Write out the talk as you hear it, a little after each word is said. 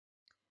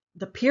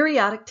The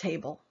periodic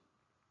table.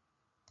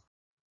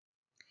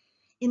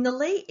 In the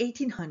late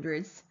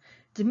 1800s,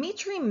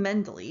 Dmitry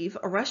Mendeleev,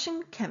 a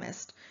Russian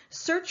chemist,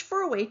 searched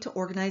for a way to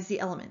organize the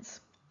elements.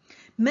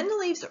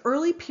 Mendeleev's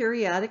early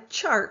periodic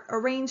chart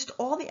arranged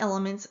all the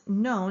elements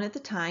known at the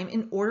time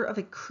in order of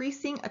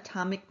increasing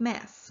atomic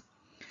mass.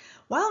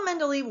 While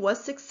Mendeleev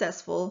was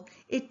successful,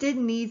 it did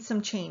need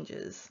some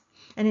changes.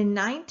 And in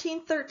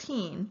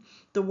 1913,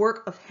 the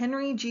work of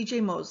Henry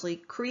G.J. Moseley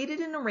created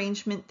an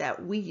arrangement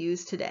that we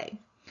use today.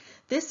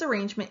 This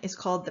arrangement is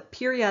called the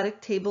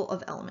periodic table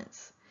of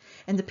elements.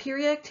 And the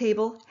periodic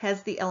table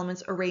has the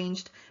elements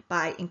arranged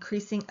by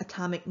increasing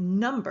atomic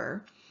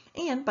number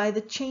and by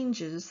the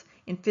changes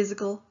in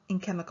physical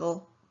and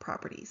chemical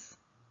properties.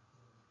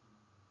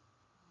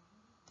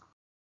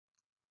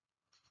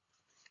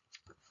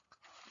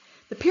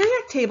 The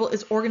periodic table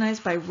is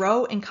organized by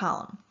row and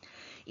column.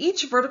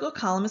 Each vertical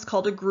column is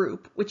called a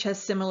group, which has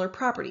similar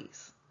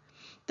properties.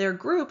 Their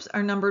groups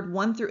are numbered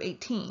 1 through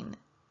 18.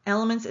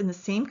 Elements in the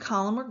same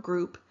column or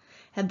group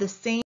have the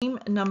same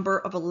number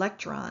of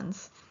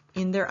electrons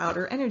in their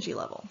outer energy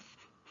level.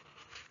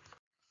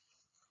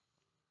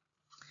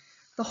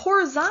 The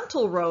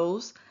horizontal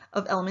rows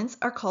of elements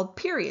are called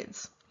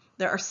periods.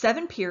 There are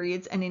 7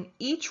 periods, and in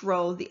each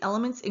row the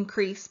elements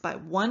increase by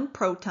 1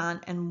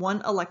 proton and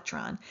 1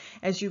 electron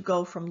as you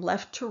go from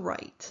left to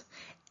right,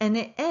 and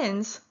it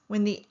ends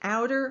when the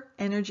outer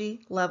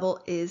energy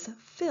level is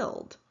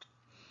filled.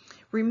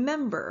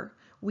 Remember,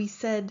 we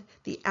said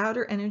the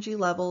outer energy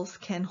levels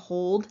can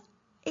hold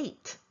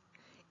 8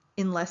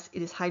 unless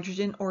it is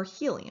hydrogen or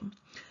helium.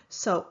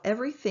 So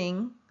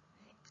everything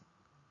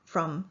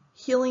from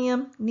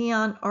helium,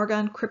 neon,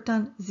 argon,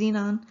 krypton,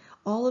 xenon,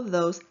 all of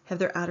those have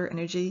their outer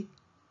energy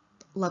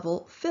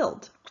level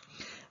filled.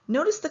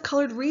 Notice the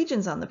colored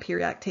regions on the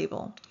periodic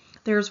table.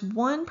 There's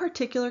one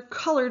particular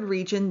colored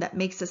region that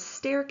makes a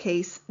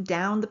staircase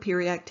down the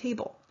periodic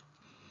table.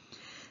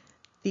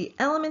 The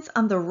elements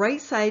on the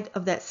right side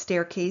of that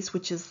staircase,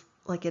 which is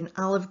like an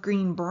olive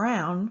green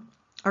brown,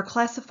 are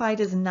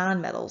classified as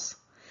nonmetals,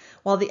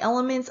 while the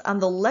elements on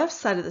the left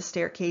side of the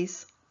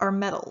staircase are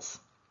metals.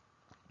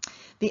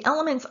 The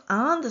elements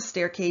on the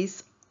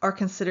staircase are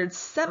considered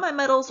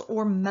semimetals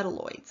or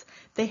metalloids.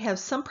 They have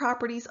some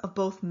properties of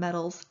both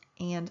metals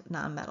and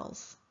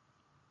nonmetals.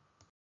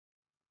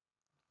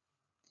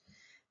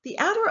 The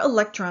outer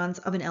electrons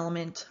of an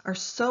element are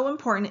so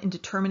important in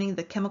determining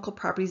the chemical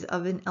properties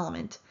of an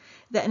element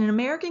that an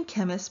American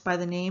chemist by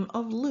the name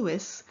of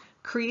Lewis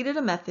created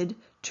a method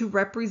to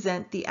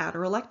represent the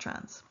outer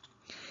electrons.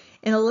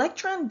 An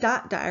electron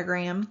dot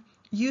diagram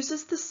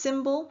uses the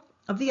symbol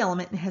of the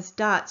element and has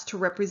dots to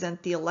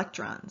represent the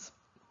electrons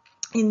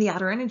in the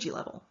outer energy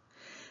level.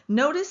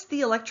 Notice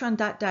the electron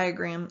dot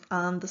diagram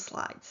on the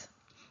slides.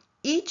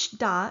 Each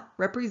dot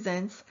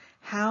represents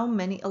how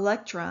many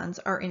electrons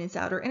are in its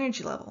outer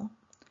energy level.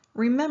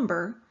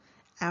 Remember,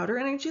 outer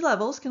energy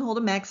levels can hold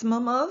a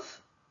maximum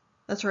of,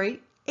 that's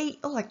right, 8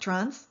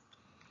 electrons,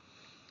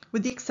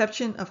 with the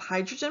exception of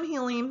hydrogen and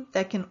helium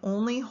that can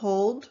only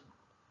hold,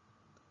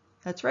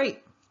 that's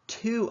right,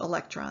 2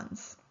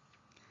 electrons.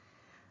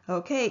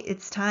 Okay,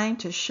 it's time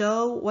to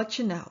show what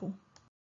you know.